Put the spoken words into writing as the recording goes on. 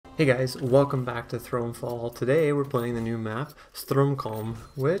Hey guys, welcome back to Thronefall. Today we're playing the new map, Sturmklamm,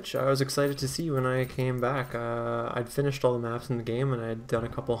 which I was excited to see when I came back. I'd finished all the maps in the game and I'd done a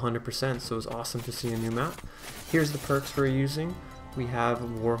couple 100%, so it was awesome to see a new map. Here's the perks we're using. We have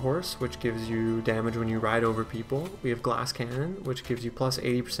Warhorse, which gives you damage when you ride over people. We have Glass Cannon, which gives you plus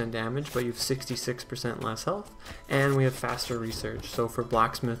 80% damage, but you have 66% less health. And we have Faster Research, so for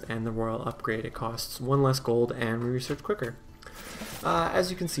Blacksmith and the Royal Upgrade it costs 1 less gold and we research quicker. As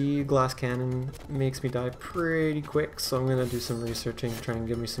you can see, Glass Cannon makes me die pretty quick, so I'm going to do some researching to try and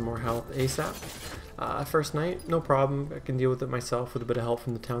give me some more health ASAP. First night, no problem, I can deal with it myself with a bit of help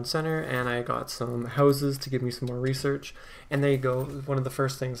from the town center, and I got some houses to give me some more research. And there you go, one of the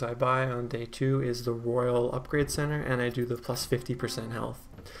first things I buy on day 2 is the Royal Upgrade Center, and I do the plus 50% health.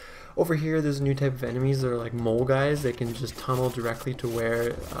 Over here, there's a new type of enemies. They're like mole guys. They can just tunnel directly to where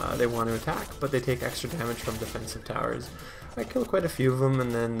they want to attack, but they take extra damage from defensive towers. I killed quite a few of them,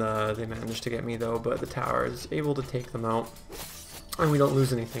 and then they managed to get me though, but the tower is able to take them out, and we don't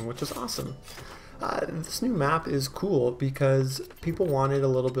lose anything, which is awesome. This new map is cool because people wanted a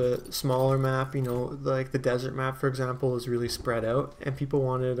little bit smaller map, you know, like the desert map for example is really spread out, and people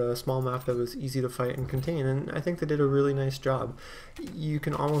wanted a small map that was easy to fight and contain, and I think they did a really nice job. You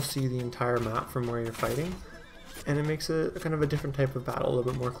can almost see the entire map from where you're fighting, and it makes it kind of a different type of battle, a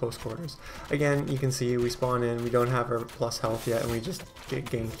little bit more close quarters. Again, you can see we spawn in, we don't have our plus health yet, and we just get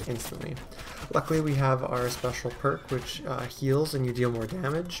ganked instantly. Luckily we have our special perk which heals and you deal more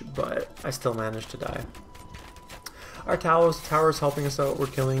damage, but I still managed to die. Our tower's helping us out, we're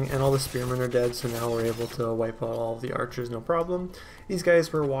killing, and all the spearmen are dead, so now we're able to wipe out all of the archers, no problem. These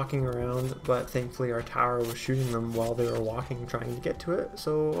guys were walking around, but thankfully our tower was shooting them while they were walking, trying to get to it,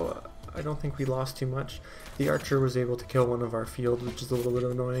 so I don't think we lost too much. The archer was able to kill one of our fields, which is a little bit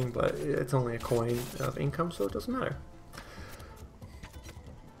annoying, but it's only a coin of income, so it doesn't matter.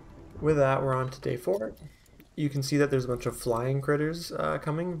 With that, we're on to day 4. You can see that there's a bunch of flying critters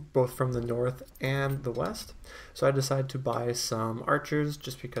coming, both from the north and the west. So I decided to buy some archers,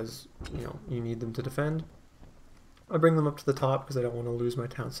 just because, you know, you need them to defend. I bring them up to the top because I don't want to lose my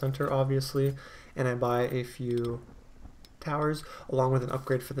town center, obviously, and I buy a few towers along with an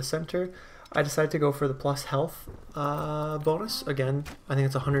upgrade for the center. I decided to go for the plus health bonus. Again, I think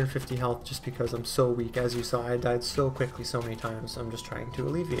it's 150 health just because I'm so weak. As you saw, I died so quickly so many times. I'm just trying to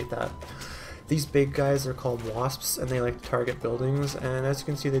alleviate that. These big guys are called wasps, and they like to target buildings, and as you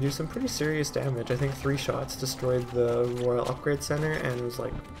can see they do some pretty serious damage. I think 3 shots destroyed the Royal Upgrade Center, and it was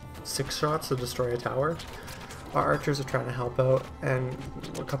like 6 shots to destroy a tower. Our archers are trying to help out, and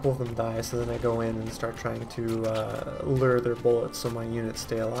a couple of them die, so then I go in and start trying to lure their bullets so my units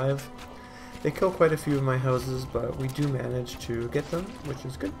stay alive. They kill quite a few of my houses, but we do manage to get them, which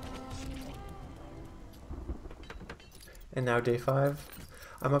is good. And now day 5.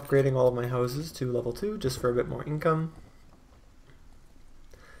 I'm upgrading all of my houses to level 2 just for a bit more income.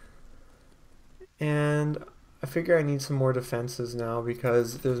 And I figure I need some more defenses now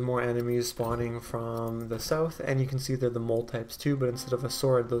because there's more enemies spawning from the south, and you can see they're the mole types too, but instead of a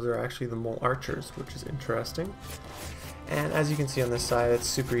sword those are actually the mole archers, which is interesting. And as you can see on this side, it's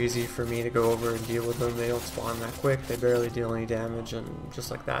super easy for me to go over and deal with them. They don't spawn that quick, they barely deal any damage, and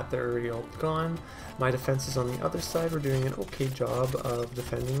just like that they're already all gone. My defenses on the other side were doing an okay job of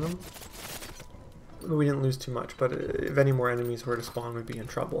defending them. We didn't lose too much, but if any more enemies were to spawn, we'd be in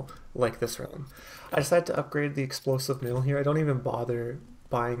trouble, like this round. I decided to upgrade the explosive mill here. I don't even bother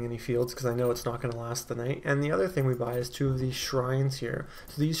buying any fields because I know it's not going to last the night. And the other thing we buy is 2 of these shrines here.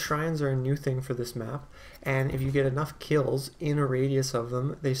 So these shrines are a new thing for this map, and if you get enough kills in a radius of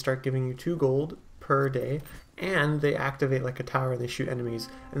them, they start giving you 2 gold per day, and they activate like a tower and they shoot enemies.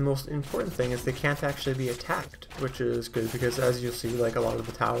 And the most important thing is they can't actually be attacked, which is good because as you'll see, like a lot of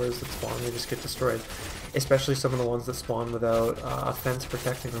the towers that spawn, they just get destroyed, especially some of the ones that spawn without a fence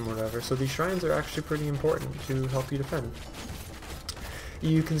protecting them or whatever. So these shrines are actually pretty important to help you defend.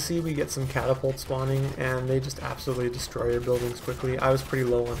 You can see we get some catapults spawning, and they just absolutely destroy your buildings quickly. I was pretty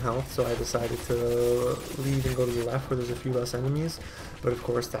low on health, so I decided to leave and go to the left where there's a few less enemies. But of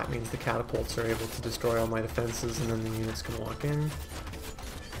course that means the catapults are able to destroy all my defenses, and then the units can walk in.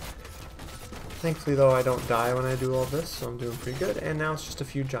 Thankfully though, I don't die when I do all this, so I'm doing pretty good. And now it's just a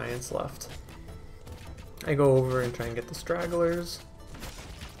few giants left. I go over and try and get the stragglers.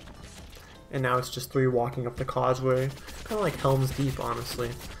 And now it's just 3 walking up the causeway. Kind of like Helm's Deep, honestly.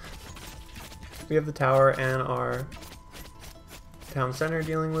 We have the tower and our town center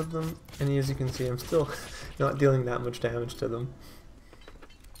dealing with them, and as you can see I'm still not dealing that much damage to them.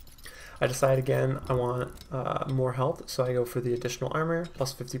 I decide again I want more health, so I go for the additional armor,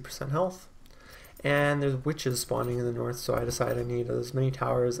 plus 50% health. And there's witches spawning in the north, so I decide I need as many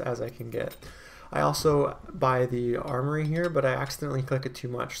towers as I can get. I also buy the armory here, but I accidentally click it too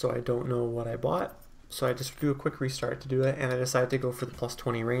much, so I don't know what I bought. So I just do a quick restart to do it, and I decide to go for the plus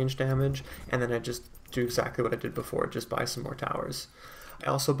 20 range damage, and then I just do exactly what I did before, just buy some more towers. I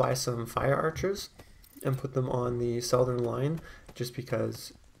also buy some fire archers and put them on the southern line, just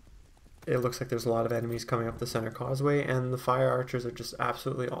because it looks like there's a lot of enemies coming up the center causeway, and the fire archers are just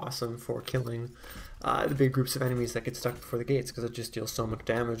absolutely awesome for killing the big groups of enemies that get stuck before the gates, because it just deals so much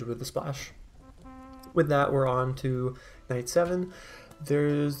damage with the splash. With that, we're on to night 7.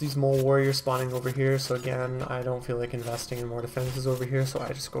 There's these mole warriors spawning over here, so again, I don't feel like investing in more defenses over here, so I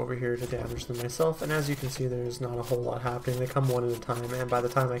just go over here to damage them myself, and as you can see, there's not a whole lot happening. They come one at a time, and by the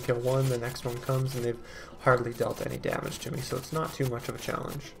time I kill one, the next one comes, and they've hardly dealt any damage to me, so it's not too much of a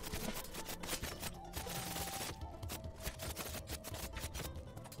challenge.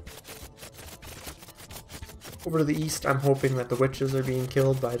 Over to the east, I'm hoping that the witches are being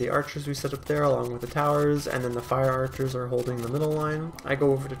killed by the archers we set up there along with the towers, and then the fire archers are holding the middle line. I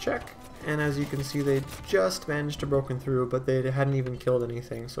go over to check, and as you can see, they just managed to broken through, but they hadn't even killed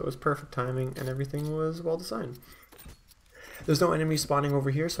anything, so it was perfect timing and everything was well designed. There's no enemies spawning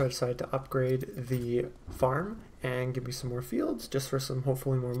over here, so I decided to upgrade the farm and give me some more fields just for some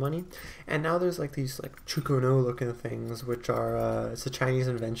hopefully more money. And now there's like these like chukono looking things, which are it's a Chinese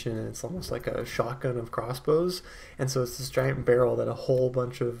invention, and it's almost like a shotgun of crossbows. And so it's this giant barrel that a whole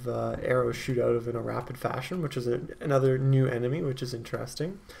bunch of arrows shoot out of in a rapid fashion, which is another new enemy, which is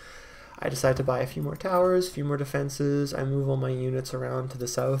interesting. I decide to buy a few more towers, a few more defenses. I move all my units around to the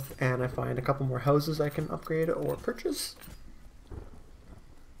south, and I find a couple more houses I can upgrade or purchase.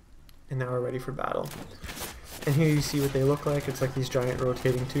 And now we're ready for battle. And here you see what they look like. It's like these giant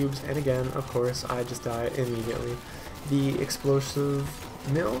rotating tubes, and again, of course, I just die immediately. The explosive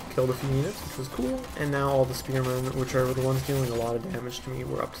mill killed a few units, which was cool, and now all the spearmen, which are the ones dealing a lot of damage to me,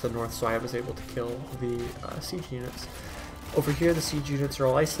 were up to the north, so I was able to kill the siege units. Over here, the siege units are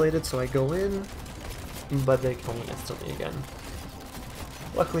all isolated, so I go in, but they kill me instantly again.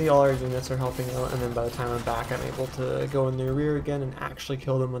 Luckily, all our units are helping out, and then by the time I'm back, I'm able to go in their rear again and actually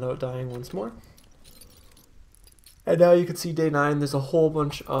kill them without dying once more. And now you can see day 9, there's a whole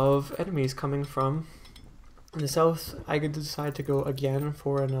bunch of enemies coming from the south. I could decide to go again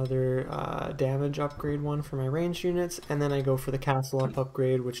for another damage upgrade one for my ranged units, and then I go for the castle up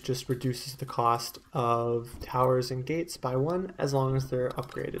upgrade, which just reduces the cost of towers and gates by 1 as long as they're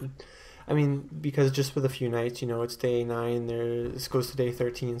upgraded. I mean, because just with a few nights, you know, it's day 9, this goes to day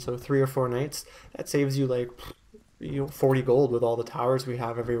 13, so 3 or 4 nights, that saves you like, 40 gold with all the towers we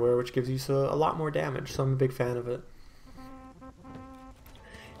have everywhere, which gives you a lot more damage, so I'm a big fan of it.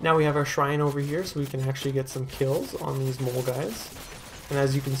 Now we have our shrine over here, so we can actually get some kills on these mole guys, and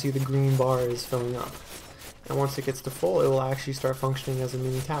as you can see, the green bar is filling up. And once it gets to full, it will actually start functioning as a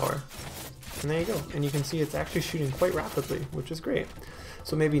mini tower. And there you go, and you can see it's actually shooting quite rapidly, which is great.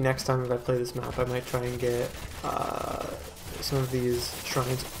 So maybe next time if I play this map, I might try and get some of these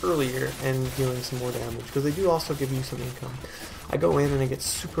shrines earlier and dealing some more damage, because they do also give you some income. I go in and I get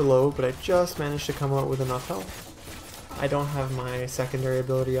super low, but I just managed to come out with enough health. I don't have my secondary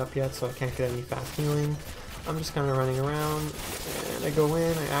ability up yet, so I can't get any fast healing. I'm just kind of running around, and I go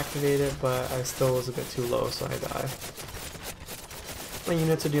in, I activate it, but I still was a bit too low, so I die. My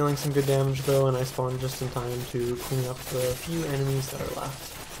units are dealing some good damage though, and I spawn just in time to clean up the few enemies that are left.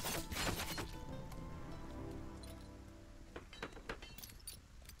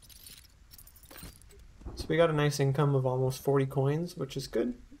 So we got a nice income of almost 40 coins, which is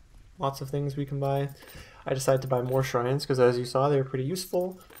good. Lots of things we can buy. I decided to buy more shrines because, as you saw, they were pretty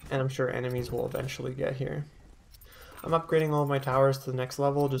useful, and I'm sure enemies will eventually get here. I'm upgrading all of my towers to the next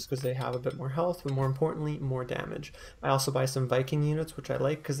level just because they have a bit more health, but more importantly, more damage. I also buy some Viking units, which I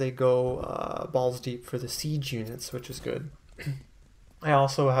like because they go balls deep for the siege units, which is good. I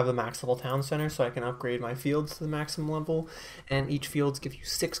also have the max level town center, so I can upgrade my fields to the maximum level, and each fields give you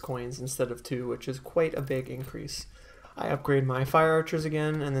 6 coins instead of 2, which is quite a big increase. I upgrade my fire archers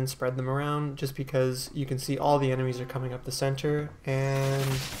again and then spread them around just because you can see all the enemies are coming up the center, and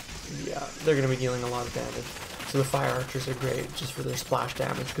yeah, they're going to be dealing a lot of damage. So the fire archers are great just for their splash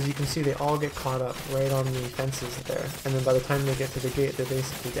damage, because you can see they all get caught up right on the fences there, and then by the time they get to the gate, they're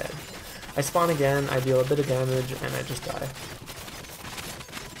basically dead. I spawn again, I deal a bit of damage, and I just die.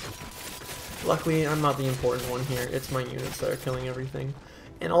 Luckily, I'm not the important one here, it's my units that are killing everything.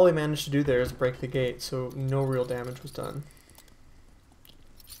 And all they managed to do there is break the gate, so no real damage was done.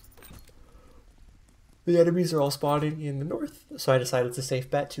 The enemies are all spawning in the north, so I decided it's a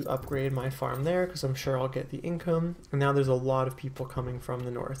safe bet to upgrade my farm there because I'm sure I'll get the income. And now there's a lot of people coming from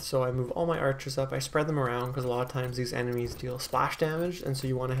the north, so I move all my archers up. I spread them around because a lot of times these enemies deal splash damage, and so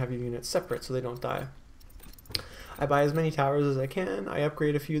you want to have your units separate so they don't die. I buy as many towers as I can, I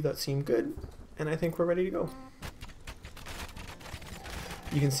upgrade a few that seem good, and I think we're ready to go.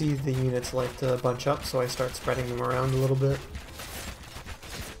 You can see the units like to bunch up, so I start spreading them around a little bit.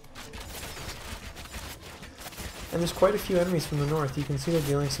 And there's quite a few enemies from the north. You can see they're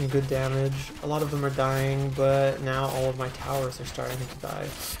dealing some good damage. A lot of them are dying, but now all of my towers are starting to die.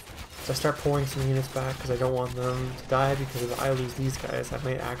 So I start pulling some units back because I don't want them to die, because if I lose these guys, I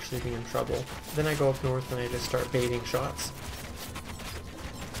might actually be in trouble. Then I go up north and I just start baiting shots.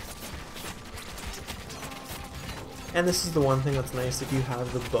 And this is the one thing that's nice if you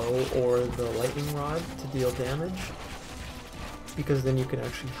have the bow or the lightning rod to deal damage, because then you can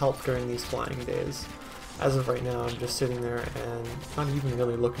actually help during these flying days. As of right now, I'm just sitting there and not even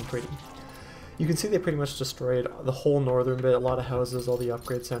really looking pretty. You can see they pretty much destroyed the whole northern bit, a lot of houses, all the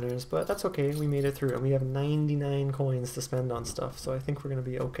upgrade centers, but that's okay, we made it through, and we have 99 coins to spend on stuff, so I think we're going to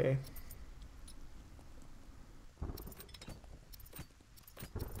be okay.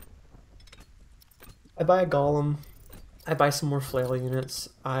 I buy a golem, I buy some more flail units,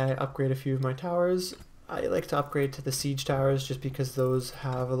 I upgrade a few of my towers. I like to upgrade to the siege towers just because those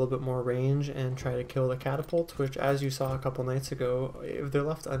have a little bit more range and try to kill the catapults, which, as you saw a couple nights ago, if they're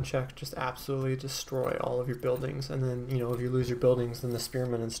left unchecked, just absolutely destroy all of your buildings. And then, you know, if you lose your buildings, then the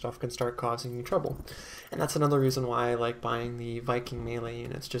spearmen and stuff can start causing you trouble. And that's another reason why I like buying the Viking melee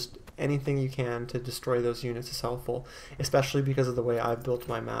units. Just anything you can to destroy those units is helpful, especially because of the way I've built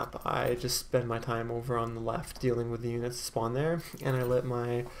my map. I just spend my time over on the left dealing with the units that spawn there, and I let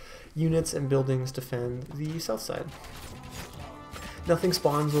my units and buildings defend the south side. Nothing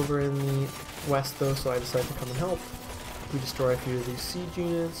spawns over in the west though, so I decide to come and help. We destroy a few of these siege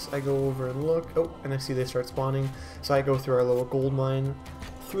units. I go over and look, oh, and I see they start spawning, so I go through our little gold mine,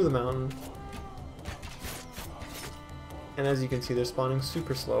 through the mountain, and as you can see they're spawning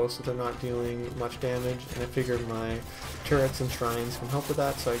super slow, so they're not dealing much damage, and I figured my turrets and shrines can help with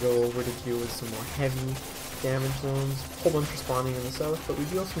that, so I go over to deal with some more heavy damage zones. A whole bunch are spawning in the south, but we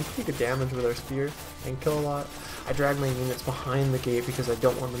deal some pretty good damage with our spear and kill a lot. I drag my units behind the gate because I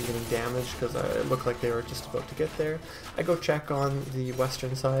don't want them getting damaged, because it looked like they were just about to get there. I go check on the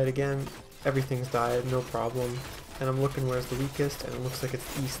western side again. Everything's died, no problem. And I'm looking where's the weakest, and it looks like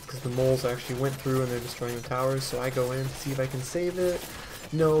it's east because the moles actually went through and they're destroying the towers, so I go in to see if I can save it.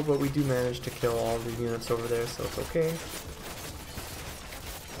 No, but we do manage to kill all the units over there, so it's okay.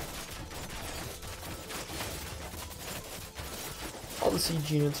 All the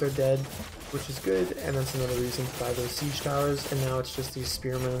siege units are dead, which is good, and that's another reason to buy those siege towers, and now it's just these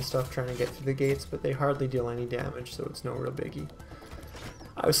spearmen and stuff trying to get through the gates, but they hardly deal any damage, so it's no real biggie.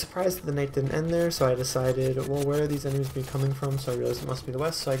 I was surprised that the night didn't end there, so I decided, well, where are these enemies been coming from? So I realized it must be the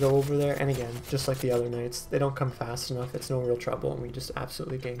west, so I go over there, and again, just like the other nights, they don't come fast enough, it's no real trouble, and we just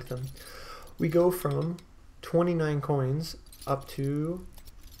absolutely gank them. We go from 29 coins up to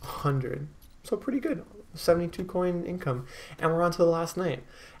 100, so pretty good. 72 coin income, and we're on to the last night.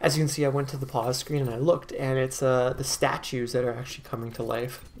 As you can see, I went to the pause screen and I looked, and it's the statues that are actually coming to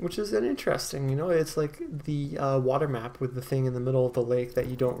life, which is an interesting, you know, it's like the water map with the thing in the middle of the lake that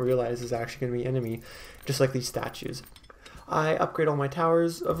you don't realize is actually going to be enemy, just like these statues. I upgrade all my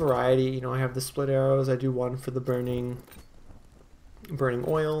towers, a variety, you know, I have the split arrows, I do one for the burning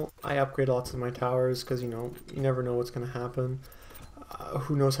oil. I upgrade lots of my towers because, you know, you never know what's going to happen.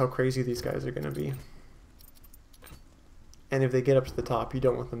 Who knows how crazy these guys are going to be. And if they get up to the top, you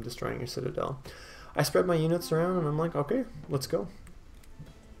don't want them destroying your citadel. I spread my units around and I'm like, okay, let's go.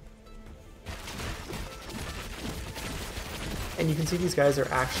 And you can see these guys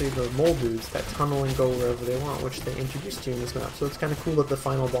are actually the mole dudes that tunnel and go wherever they want, which they introduced you in this map. So it's kind of cool that the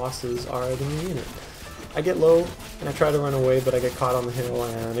final bosses are the new unit. I get low and I try to run away, but I get caught on the hill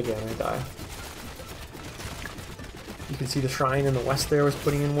and again I die. You can see the shrine in the west there was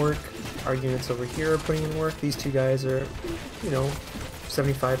putting in work. Our units over here are putting in work. These two guys are, you know,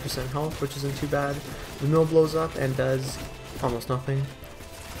 75% health, which isn't too bad. The mill blows up and does almost nothing.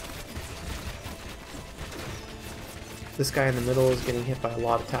 This guy in the middle is getting hit by a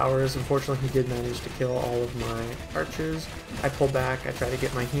lot of towers. Unfortunately, he did manage to kill all of my archers. I pull back, I try to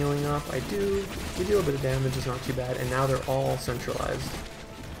get my healing up. I do. We deal a bit of damage, it's not too bad, and now they're all centralized.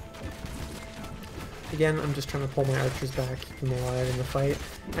 Again, I'm just trying to pull my archers back, keep them alive in the fight.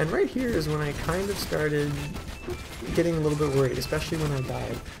 And right here is when I kind of started getting a little bit worried, especially when I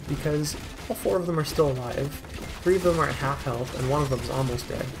died, because all 4 of them are still alive, 3 of them are at half health, and 1 of them is almost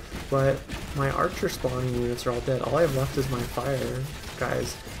dead. but my archer spawning units are all dead. All I have left is my fire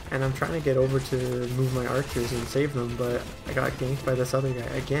guys, and I'm trying to get over to move my archers and save them, but I got ganked by this other guy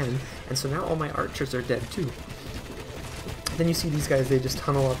again, and so now all my archers are dead too. Then you see these guys, they just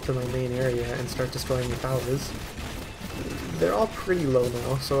tunnel up to my main area and start destroying the towers. They're all pretty low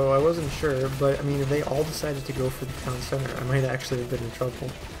now, so I wasn't sure, but I mean, if they all decided to go for the town center, I might actually have been in trouble.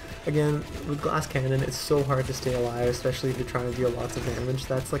 Again, with glass cannon, it's so hard to stay alive, especially if you're trying to deal lots of damage.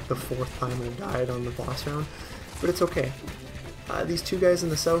 That's like the 4th time I've died on the boss round, but it's okay. These two guys in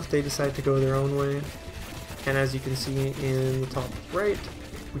the south, they decide to go their own way, and as you can see in the top right,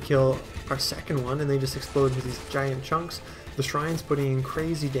 we kill our second one, and they just explode with these giant chunks. The shrine's putting in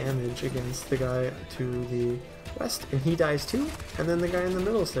crazy damage against the guy to the west, and he dies too, and then the guy in the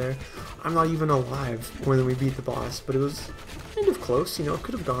middle's there. I'm not even alive when we beat the boss, but it was kind of close, you know, it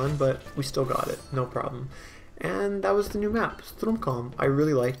could have gone, but we still got it, no problem. And that was the new map, Thronefall. I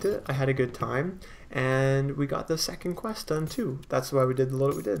really liked it, I had a good time, and we got the second quest done too. That's why we did the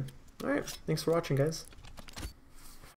load we did. Alright, thanks for watching, guys.